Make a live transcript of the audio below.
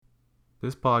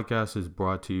This podcast is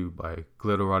brought to you by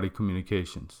Glitterati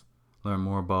Communications. Learn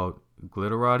more about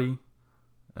Glitterati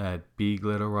at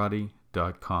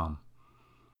bglitterati.com.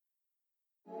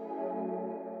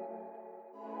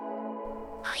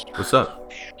 What's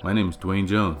up? My name is Dwayne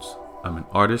Jones. I'm an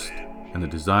artist and a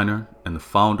designer and the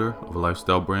founder of a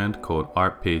lifestyle brand called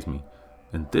Art Pays Me.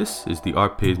 And this is the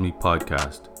Art Pays Me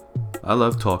podcast. I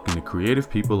love talking to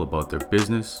creative people about their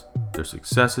business, their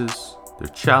successes, their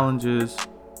challenges,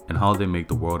 and how they make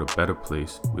the world a better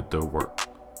place with their work.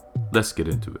 Let's get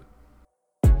into it.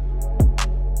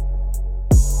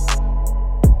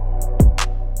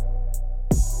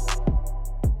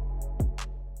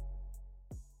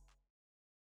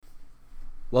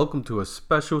 Welcome to a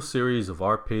special series of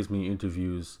Art Pays Me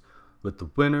interviews with the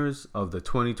winners of the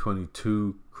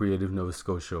 2022 Creative Nova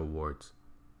Scotia Awards.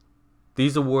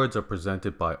 These awards are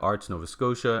presented by Arts Nova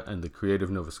Scotia and the Creative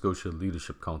Nova Scotia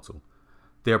Leadership Council.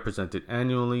 They are presented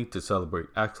annually to celebrate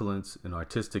excellence in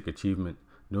artistic achievement,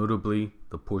 notably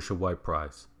the Portia White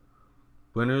Prize.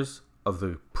 Winners of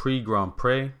the Prix Grand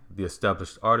Prix, the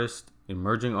Established Artist,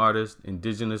 Emerging Artist,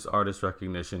 Indigenous Artist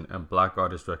Recognition, and Black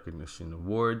Artist Recognition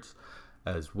Awards,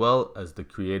 as well as the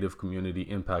Creative Community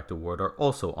Impact Award, are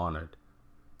also honored.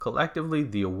 Collectively,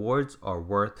 the awards are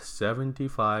worth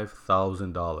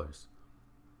 $75,000.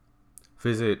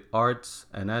 Visit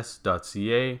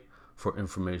artsns.ca for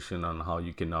information on how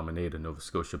you can nominate a Nova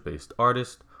Scotia-based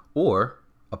artist or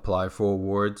apply for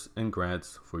awards and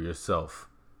grants for yourself.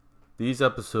 These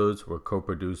episodes were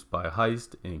co-produced by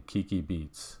Heist and Kiki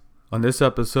Beats. On this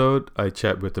episode, I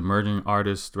chat with Emerging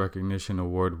Artist Recognition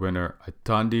Award winner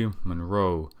Atandi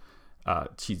Munro.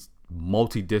 She's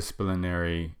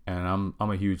multidisciplinary, and I'm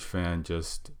a huge fan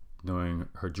just knowing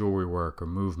her jewelry work, her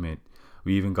movement.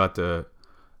 We even got to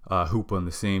hoop on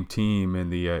the same team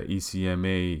in the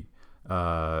ECMA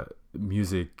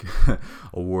music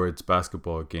awards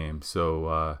basketball game.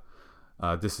 So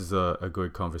this is a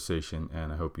good conversation,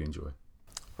 and I hope you enjoy.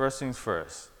 First things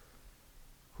first,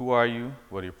 who are you?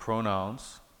 What are your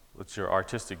pronouns? What's your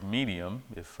artistic medium,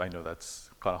 if I know that's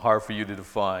kind of hard for you to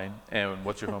define, and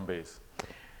what's your home base?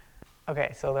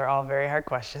 Okay, so they're all very hard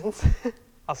questions.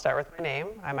 I'll start with my name.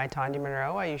 I'm Itandi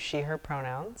Munro. I use she, her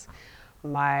pronouns.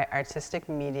 My artistic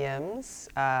mediums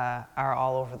are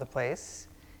all over the place.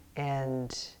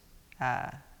 And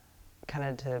kind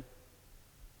of to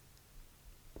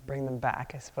bring them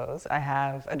back, I suppose, I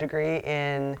have a degree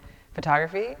in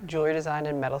photography, jewelry design,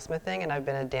 and metalsmithing, and I've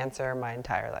been a dancer my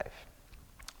entire life.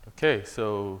 Okay,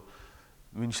 so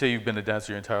when you say you've been a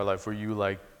dancer your entire life, were you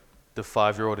like the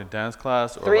 5-year-old in dance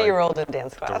class? Or 3-year-old in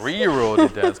dance class. 3-year-old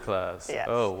in dance class? Yes.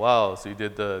 Oh, wow. So you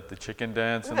did the chicken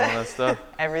dance and all that stuff?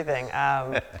 Everything.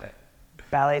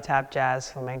 Ballet, tap, jazz,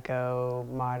 flamenco,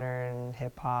 modern,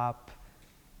 hip-hop,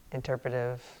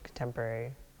 interpretive,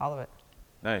 contemporary, all of it.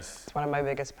 Nice. It's one of my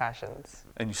biggest passions.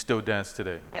 And you still dance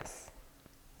today? Yes.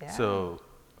 Yeah. So,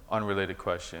 unrelated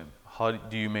question. How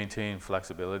do you maintain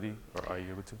flexibility, or are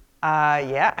you able to?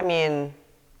 Yeah, I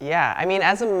mean,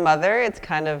 as a mother, it's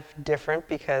kind of different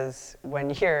because when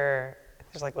there's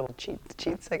like little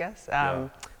cheats, I guess.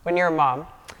 When you're a mom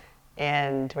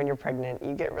and when you're pregnant,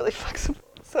 you get really flexible.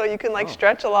 So you can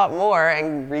stretch a lot more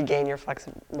and regain your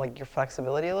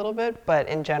flexibility a little bit. But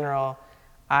in general,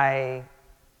 I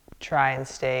try and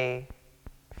stay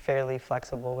fairly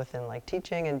flexible within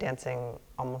teaching and dancing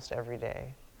almost every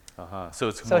day. So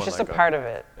it's just a part of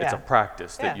it. It's a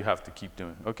practice that you have to keep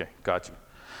doing. Okay, got you.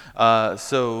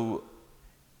 So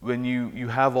when you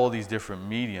have all these different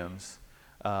mediums,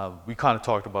 we kind of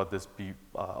talked about this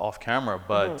off camera,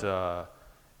 but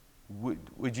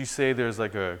would you say there's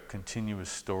like a continuous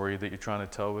story that you're trying to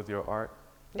tell with your art?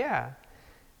 Yeah.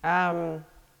 And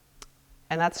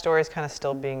that story is kind of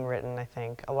still being written, I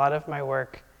think. A lot of my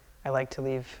work I like to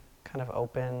leave kind of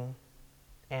open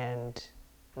and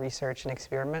research and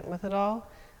experiment with it all.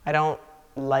 I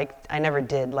never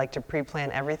did like to pre-plan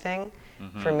everything.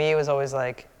 Mm-hmm. For me, it was always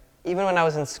even when I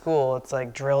was in school, it's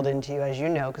drilled into you, as you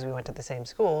know, because we went to the same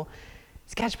school,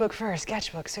 sketchbook first,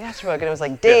 sketchbook. And it was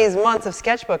days, months of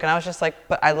sketchbook. And I was just I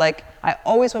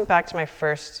always went back to my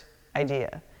first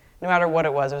idea. No matter what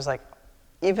it was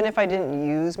even if I didn't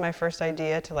use my first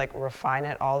idea to refine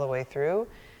it all the way through,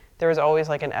 there was always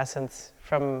an essence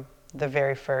from the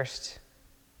very first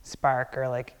spark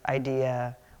or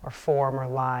idea or form or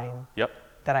line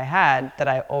that I had that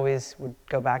I always would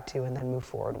go back to and then move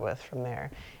forward with from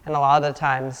there. And a lot of the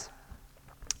times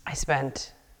I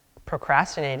spent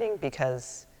procrastinating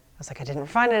because I was I didn't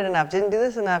refine it enough, didn't do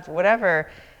this enough,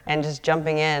 whatever. And just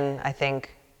jumping in, I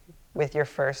think, with your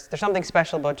first, there's something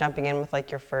special about jumping in with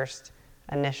your first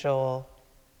initial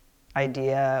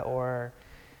idea or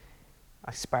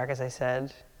a spark, as I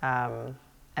said, and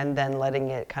then letting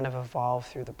it kind of evolve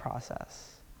through the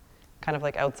process, kind of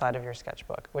like outside of your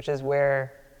sketchbook, which is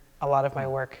where a lot of my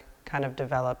work kind of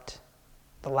developed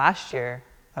the last year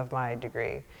of my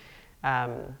degree.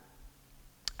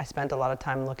 I spent a lot of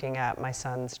time looking at my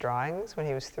son's drawings when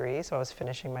he was 3, so I was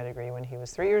finishing my degree when he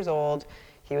was 3 years old.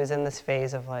 He was in this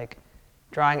phase of like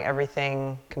drawing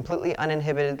everything completely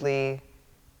uninhibitedly,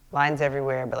 lines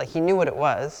everywhere, but like he knew what it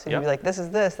was. He'd be like, this is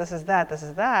this is that, this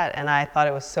is that. And I thought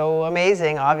it was so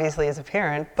amazing, obviously, as a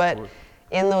parent. But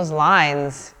in those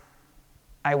lines,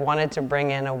 I wanted to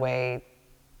bring in a way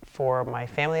for my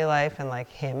family life and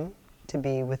like him to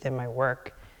be within my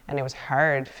work. And it was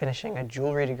hard finishing a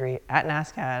jewelry degree at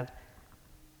NASCAD,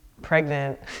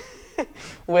 pregnant,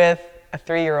 with a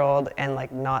 3-year-old and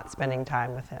like not spending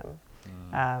time with him.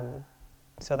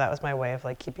 So that was my way of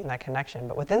like keeping that connection.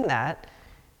 But within that,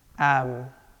 I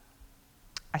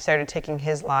started taking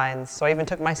his lines. So I even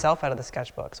took myself out of the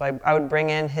sketchbook. So I would bring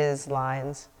in his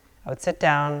lines. I would sit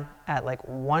down at like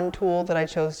one tool that I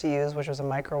chose to use, which was a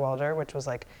micro welder, which was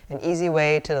like an easy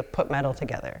way to put metal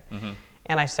together.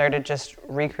 And I started just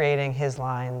recreating his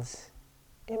lines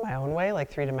in my own way,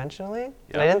 like 3-dimensionally.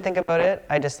 And I didn't think about it.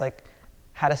 I just like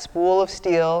had a spool of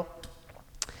steel,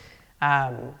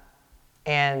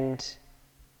 and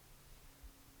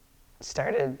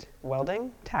started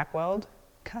welding, tack weld,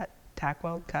 cut, tack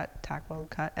weld, cut, tack weld,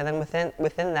 cut. And then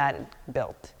within that, it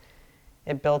built.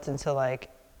 It built into like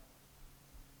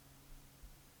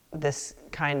this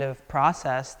kind of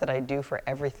process that I do for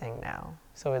everything now.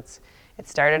 So it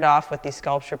started off with these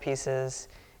sculpture pieces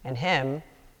and him,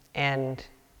 and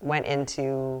went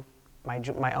into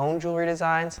my own jewelry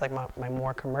designs, like my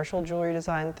more commercial jewelry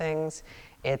design things.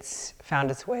 It's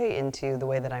found its way into the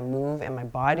way that I move in my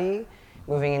body,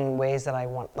 moving in ways that I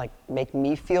want, like make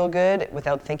me feel good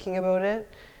without thinking about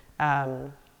it.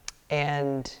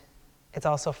 And it's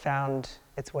also found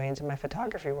its way into my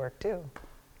photography work too.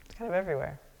 It's kind of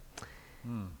everywhere.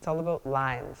 It's all about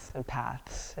lines and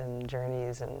paths and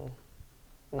journeys and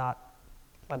not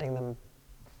letting them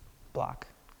block.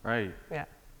 Right. Yeah.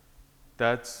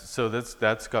 That's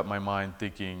got my mind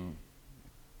thinking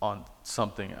on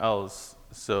something else.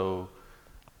 So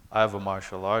I have a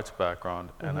martial arts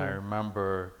background, and I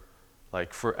remember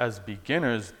like as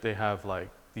beginners, they have like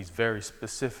these very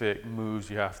specific moves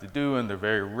you have to do, and they're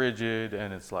very rigid,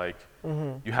 and it's like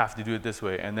you have to do it this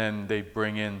way. And then they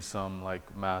bring in some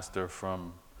like master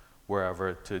from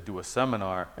wherever to do a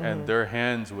seminar, and their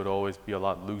hands would always be a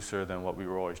lot looser than what we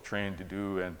were always trained to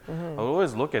do. And I would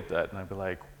always look at that and I'd be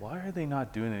like, why are they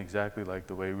not doing it exactly like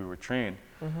the way we were trained?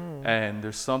 And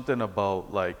there's something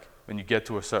about like when you get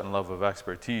to a certain level of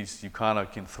expertise, you kind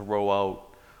of can throw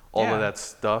out all of that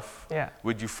stuff.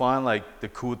 Would you find like the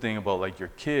cool thing about like your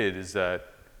kid is that,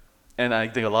 and I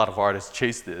think a lot of artists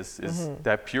chase this, is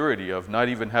that purity of not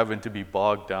even having to be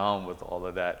bogged down with all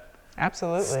of that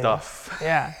stuff.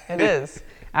 Yeah, it is.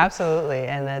 Absolutely.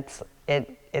 And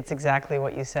it's exactly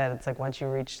what you said. It's like once you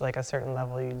reach like a certain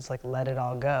level, you just like let it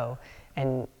all go.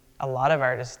 And a lot of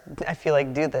artists, I feel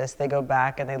like, do this. They go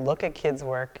back and they look at kids'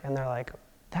 work and they're like,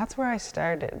 that's where I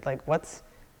started. Like let's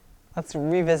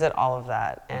revisit all of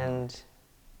that and,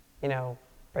 you know,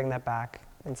 bring that back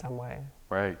in some way.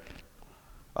 Right.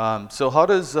 So how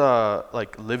does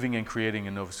like living and creating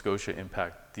in Nova Scotia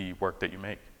impact the work that you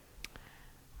make?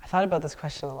 I thought about this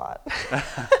question a lot.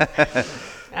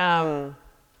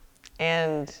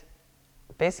 And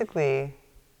basically,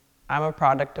 I'm a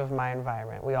product of my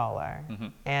environment. We all are.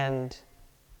 And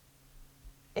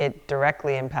it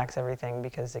directly impacts everything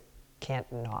because it can't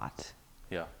not.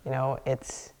 Yeah. You know,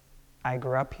 I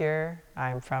grew up here.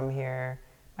 I'm from here.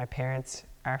 My parents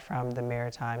are from the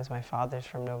Maritimes. My father's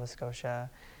from Nova Scotia.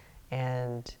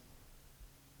 And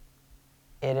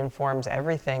it informs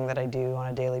everything that I do on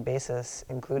a daily basis,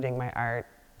 including my art,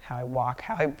 how I walk,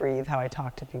 how I breathe, how I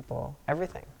talk to people,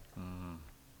 everything.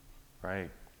 Right.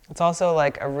 It's also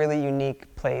like a really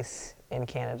unique place in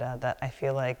Canada that I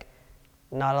feel like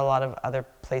not a lot of other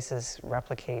places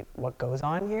replicate what goes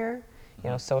on here, you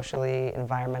know, socially,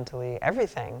 environmentally,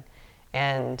 everything.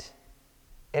 And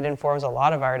it informs a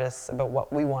lot of artists about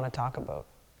what we want to talk about,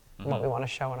 what we want to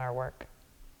show in our work.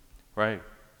 Right.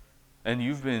 And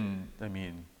you've been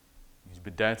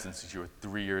dancing since you were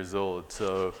 3 years old.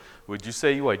 So would you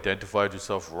say you identified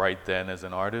yourself right then as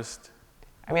an artist?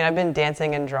 I mean, I've been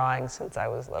dancing and drawing since I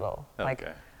was little.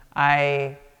 Okay.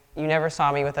 Like, you never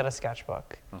saw me without a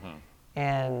sketchbook.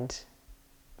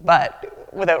 But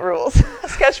without rules. A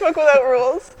sketchbook without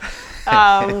rules.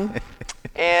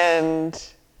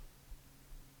 And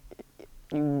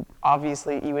you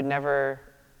would never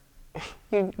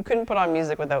you couldn't put on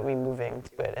music without me moving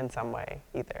to it in some way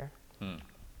either. Hmm.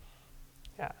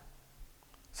 Yeah.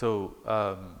 So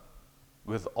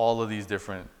with all of these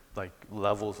different like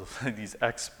levels of these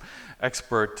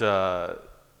expert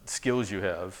skills you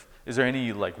have, is there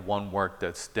any like one work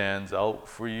that stands out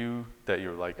for you that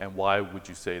you're like, and why would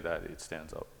you say that it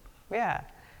stands out? Yeah.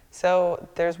 So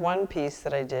there's one piece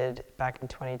that I did back in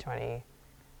 2020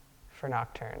 for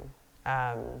Nocturne.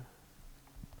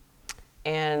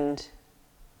 And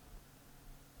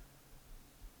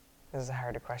this is a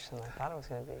harder question than I thought it was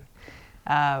going to be.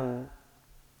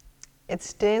 It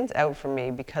stands out for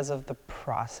me because of the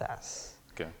process.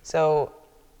 Okay. So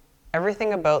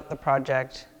everything about the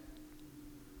project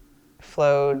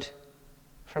flowed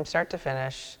from start to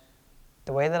finish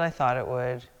the way that I thought it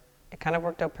would. It kind of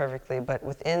worked out perfectly, but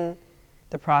within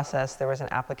the process, there was an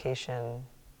application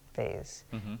phase.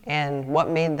 Mm-hmm. And what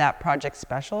made that project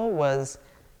special was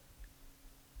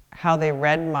how they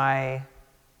read my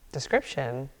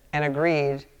description and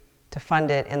agreed to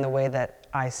fund it in the way that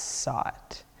I saw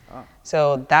it. Oh.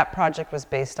 So that project was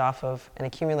based off of an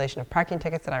accumulation of parking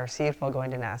tickets that I received while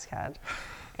going to NASCAD.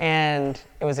 And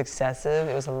it was excessive,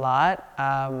 it was a lot.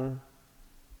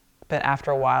 But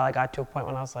after a while, I got to a point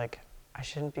when I was like, I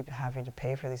shouldn't be having to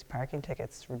pay for these parking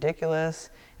tickets. It's ridiculous.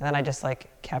 And then I just like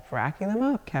kept racking them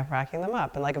up.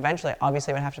 And like eventually,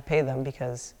 obviously I would have to pay them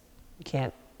because you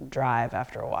can't drive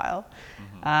after a while.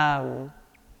 Mm-hmm.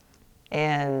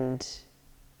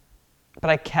 But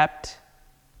I kept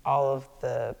all of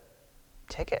the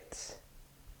tickets.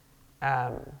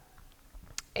 And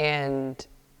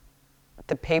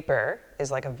the paper is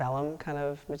like a vellum kind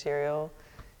of material.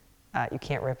 You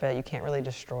can't rip it, you can't really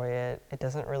destroy it. It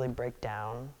doesn't really break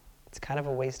down. It's kind of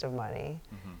a waste of money.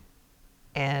 Mm-hmm.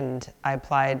 And I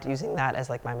applied using that as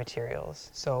like my materials.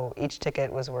 So each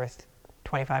ticket was worth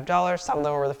 $25. Some of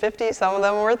them were worth 50, some of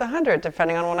them were worth 100,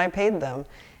 depending on when I paid them.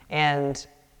 And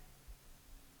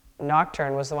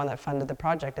Nocturne was the one that funded the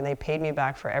project, and they paid me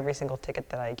back for every single ticket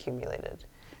that I accumulated.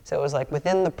 So it was like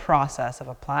within the process of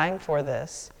applying for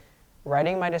this,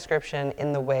 writing my description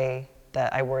in the way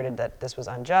that I worded that this was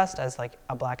unjust as like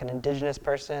a Black and Indigenous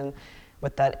person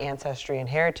with that ancestry and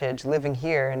heritage living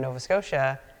here in Nova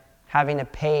Scotia, having to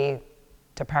pay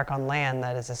to park on land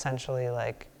that is essentially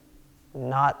like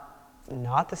not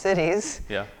the cities.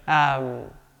 Yeah.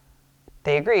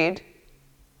 They agreed,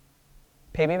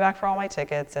 paid me back for all my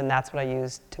tickets, and that's what I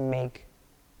used to make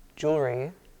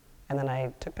jewelry. And then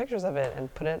I took pictures of it and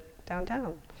put it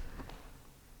downtown.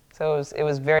 So it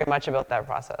was very much about that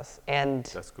process. And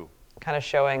that's cool. Kind of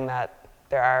showing that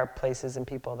there are places and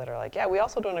people that are like, yeah, we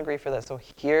also don't agree for this. So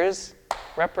here's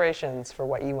reparations for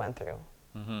what you went through.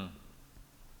 Mm-hmm.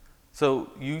 So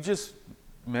you just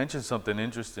mentioned something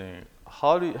interesting.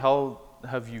 How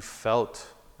have you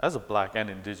felt as a Black and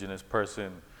Indigenous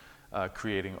person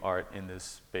creating art in this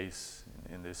space,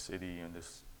 in this city, in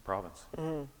this province?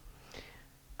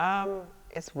 Mm-hmm.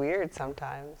 It's weird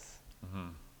sometimes. Mm-hmm.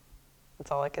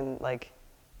 That's all I can, like,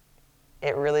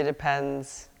 it really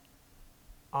depends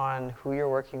on who you're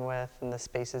working with and the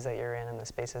spaces that you're in and the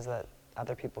spaces that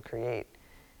other people create.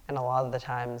 And a lot of the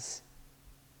times,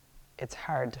 it's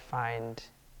hard to find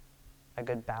a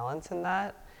good balance in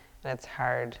that. And it's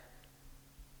hard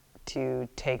to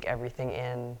take everything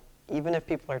in, even if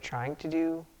people are trying to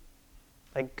do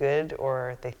like good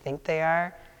or they think they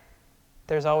are,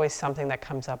 there's always something that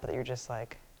comes up that you're just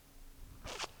like,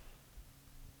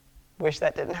 wish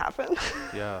that didn't happen.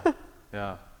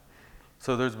 Yeah.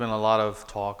 So there's been a lot of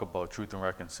talk about truth and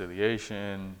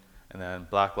reconciliation, and then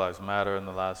Black Lives Matter in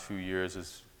the last few years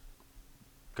has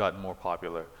gotten more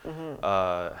popular.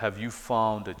 Mm-hmm. Have you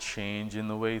found a change in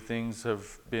the way things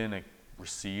have been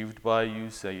received by you,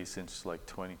 say, since like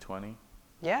 2020?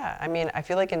 Yeah, I mean, I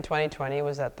feel like in 2020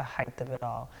 was at the height of it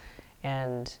all,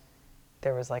 and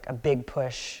there was like a big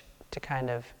push to kind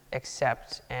of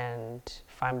accept and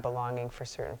find belonging for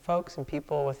certain folks and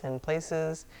people within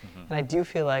places. Mm-hmm. And I do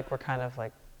feel like we're kind of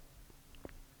like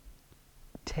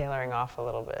tailoring off a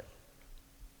little bit.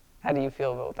 How do you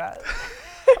feel about that?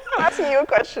 I'm asking you a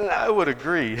question now. I would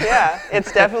agree. Yeah,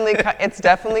 it's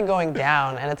definitely going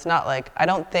down, and it's not like, I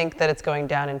don't think that it's going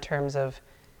down in terms of,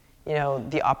 you know,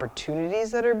 the opportunities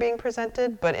that are being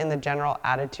presented, but in the general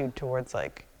attitude towards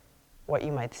like what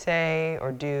you might say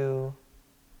or do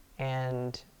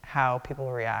and how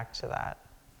people react to that.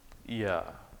 Yeah,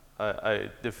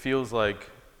 it feels like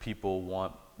people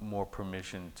want more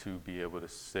permission to be able to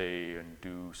say and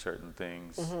do certain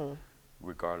things, mm-hmm.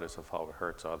 regardless of how it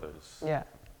hurts others. Yeah.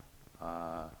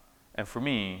 And for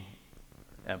me,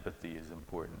 empathy is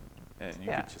important, and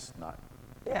you could just not.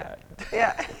 Yeah.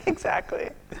 Yeah,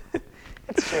 exactly.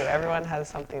 It's true. Everyone has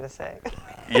something to say.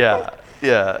 Yeah,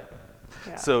 yeah.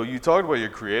 Yeah. So you talked about your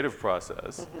creative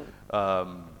process.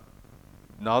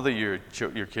 Now that your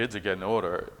kids are getting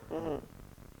older,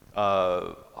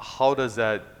 how has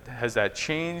that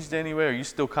changed anyway? Are you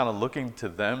still kind of looking to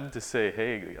them to say,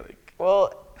 hey, like?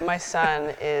 Well, my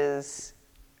son is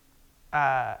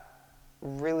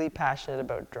really passionate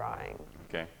about drawing.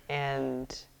 Okay.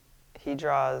 And he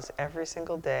draws every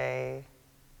single day.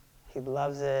 He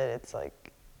loves it. It's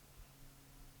like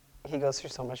he goes through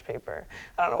so much paper.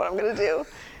 I don't know what I'm going to do.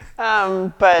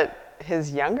 But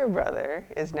his younger brother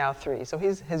is now 3. So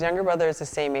his younger brother is the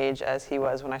same age as he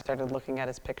was when I started looking at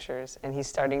his pictures. And he's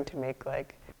starting to make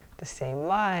like the same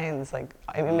lines, like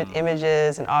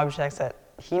images and objects that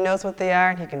he knows what they are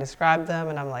and he can describe them.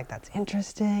 And I'm like, that's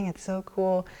interesting. It's so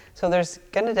cool. So there's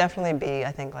going to definitely be,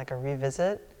 I think, like a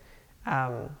revisit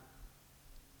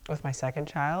with my second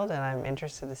child. And I'm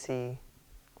interested to see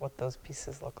what those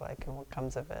pieces look like and what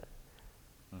comes of it.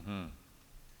 Mm-hmm.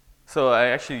 So I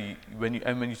actually, when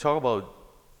you talk about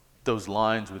those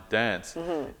lines with dance,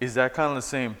 is that kind of the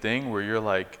same thing where you're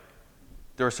like,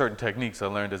 there are certain techniques I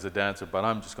learned as a dancer, but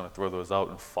I'm just going to throw those out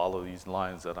and follow these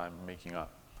lines that I'm making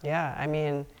up? Yeah, I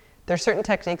mean, there's certain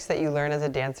techniques that you learn as a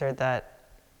dancer that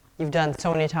you've done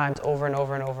so many times over and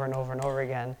over and over and over and over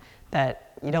again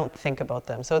that you don't think about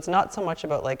them. So it's not so much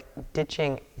about like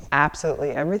ditching absolutely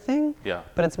everything,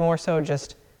 but it's more so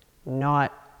just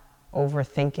not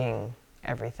overthinking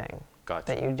everything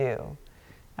that you do.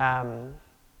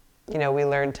 You know, we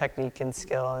learn technique and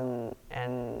skill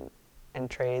and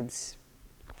trades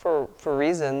for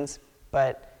reasons,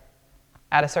 but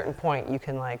at a certain point you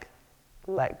can like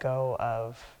let go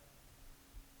of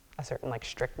a certain like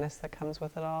strictness that comes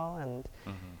with it all, and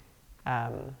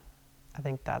I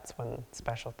think that's when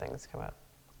special things come out.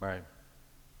 Right.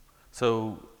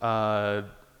 So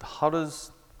how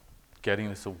does getting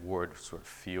this award sort of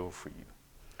feel for you?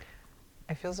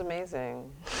 It feels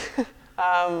amazing.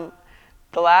 The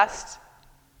last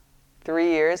 3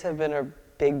 years have been a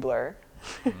big blur.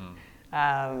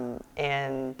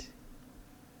 And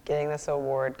getting this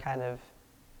award kind of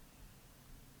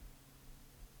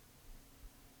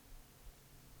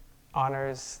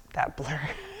honors that blur.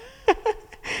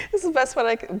 This is the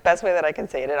best way that I can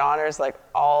say it. It honors like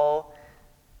all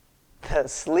the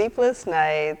sleepless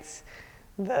nights,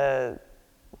 the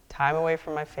time away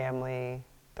from my family,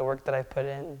 the work that I've put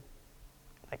in,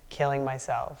 like killing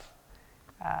myself.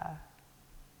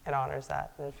 It honors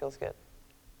that, and it feels good.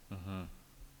 Mm-hmm.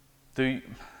 Do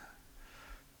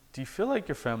you feel like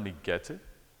your family gets it?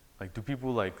 Like, do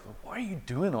people like, why are you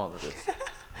doing all of this?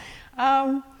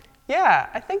 Yeah,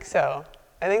 I think so.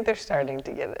 I think they're starting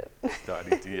to get it.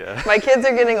 Starting to, yeah. My kids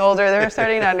are getting older. They're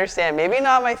starting to understand. Maybe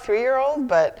not my 3-year-old,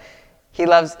 but he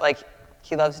loves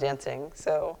dancing.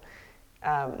 So,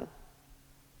 and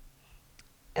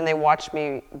they watch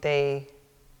me.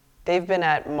 They've been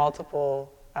at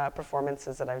multiple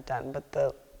performances that I've done, but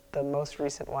the most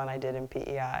recent one I did in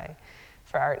PEI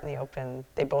for Art in the Open,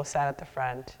 they both sat at the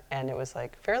front, and it was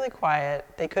like fairly quiet.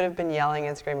 They could have been yelling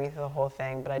and screaming through the whole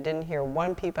thing, but I didn't hear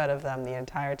one peep out of them the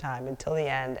entire time until the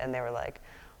end, and they were like,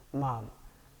 "Mom,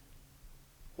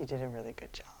 you did a really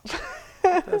good job."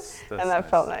 That's and that nice.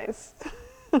 Felt nice.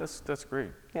 That's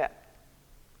great. Yeah.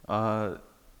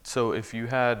 So if you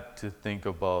had to think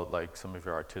about like some of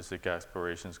your artistic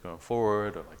aspirations going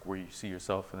forward, or like where you see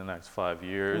yourself in the next 5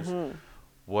 years,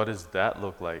 what does that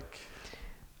look like?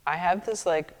 I have this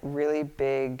like really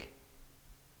big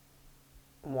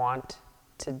want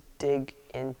to dig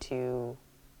into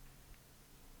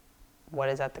what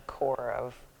is at the core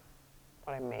of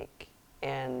what I make.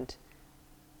 And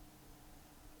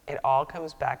it all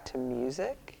comes back to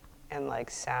music and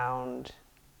like sound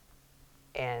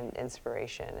and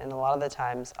inspiration. And a lot of the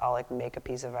times I'll like make a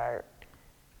piece of art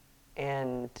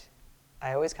and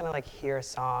I always kind of like hear a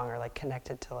song or like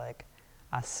connect it to like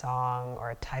a song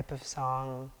or a type of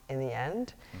song in the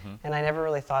end. And I never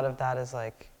really thought of that as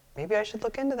like, maybe I should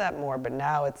look into that more, but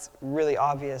now it's really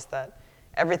obvious that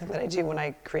everything that I do when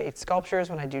I create sculptures,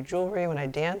 when I do jewelry, when I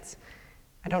dance,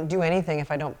 I don't do anything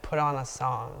if I don't put on a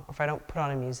song, or if I don't put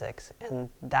on a music, and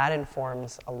that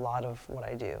informs a lot of what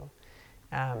I do.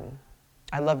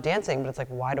 I love dancing, but it's like,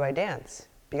 why do I dance?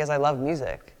 Because I love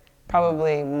music,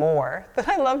 probably more than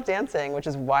I love dancing, which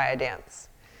is why I dance.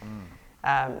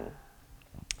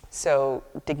 So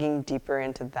digging deeper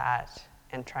into that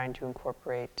and trying to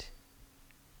incorporate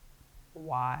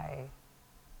why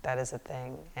that is a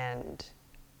thing and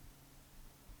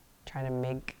trying to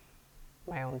make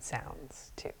my own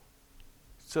sounds too.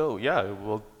 So yeah,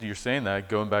 well, you're saying that,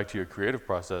 going back to your creative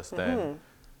process then,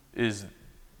 is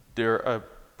there a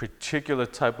particular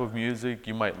type of music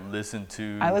you might listen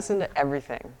to? I listen to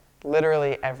everything,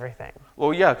 literally everything.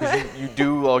 Well, yeah, because you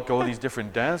do like all these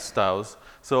different dance styles.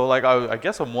 So like, I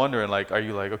guess I'm wondering, like, are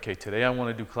you like, okay, today I want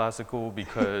to do classical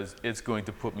because it's going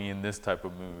to put me in this type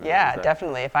of mood? Yeah,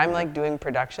 definitely. If I'm like doing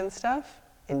production stuff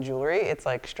in jewelry, it's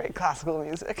like straight classical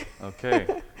music.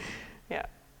 Okay. Yeah.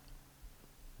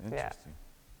 Interesting.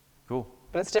 Cool.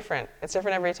 But it's different. It's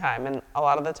different every time. And a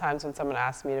lot of the times when someone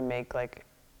asks me to make like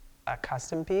a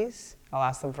custom piece, I'll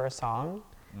ask them for a song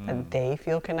that they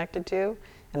feel connected to,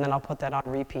 and then I'll put that on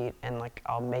repeat and like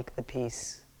I'll make the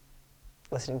piece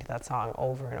listening to that song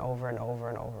over and over and over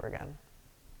and over again.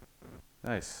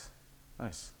 Nice.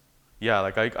 Yeah,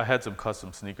 like I had some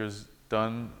custom sneakers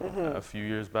done a few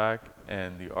years back,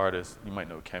 and the artist, you might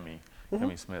know Kemi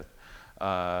Smith,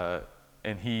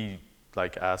 and he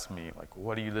like asked me like,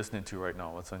 what are you listening to right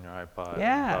now? What's on your iPod?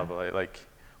 Yeah. And blah, blah, blah. Like,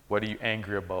 what are you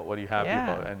angry about? What are you happy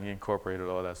about? And he incorporated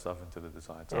all that stuff into the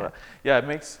design. So yeah, it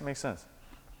makes sense.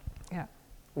 Yeah.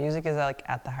 Music is like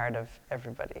at the heart of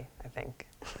everybody, I think.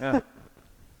 Yeah.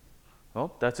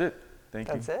 Well, that's it. Thank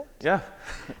you. That's it? Yeah.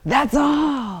 That's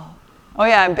all. Oh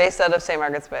yeah, I'm based out of St.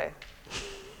 Margaret's Bay.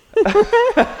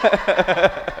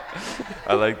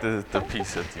 I like the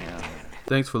piece at the end.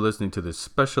 Thanks for listening to this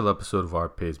special episode of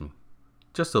Art Pays Me.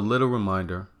 Just a little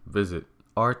reminder, visit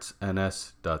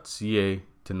artsns.ca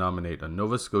to nominate a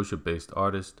Nova Scotia-based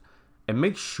artist, and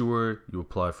make sure you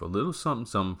apply for a little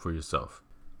something for yourself.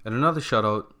 And another shout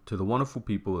out to the wonderful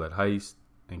people at Heist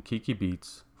and Kiki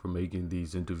Beats for making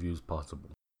these interviews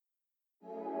possible.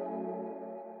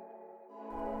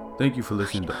 Thank you for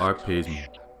listening to Art Pays Me.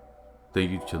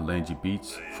 Thank you to Langy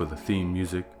Beats for the theme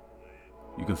music.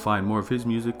 You can find more of his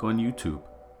music on YouTube.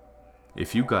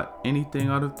 If you got anything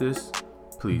out of this,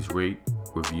 please rate,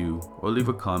 review, or leave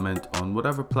a comment on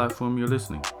whatever platform you're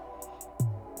listening.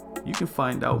 You can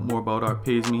find out more about Art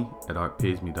Pays Me at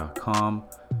artpaysme.com,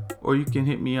 or you can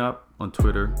hit me up on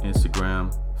Twitter,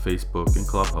 Instagram, Facebook, and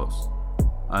Clubhouse.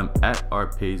 I'm at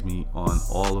Art Pays Me on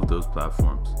all of those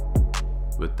platforms.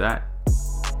 With that,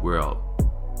 we're out.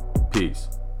 Peace.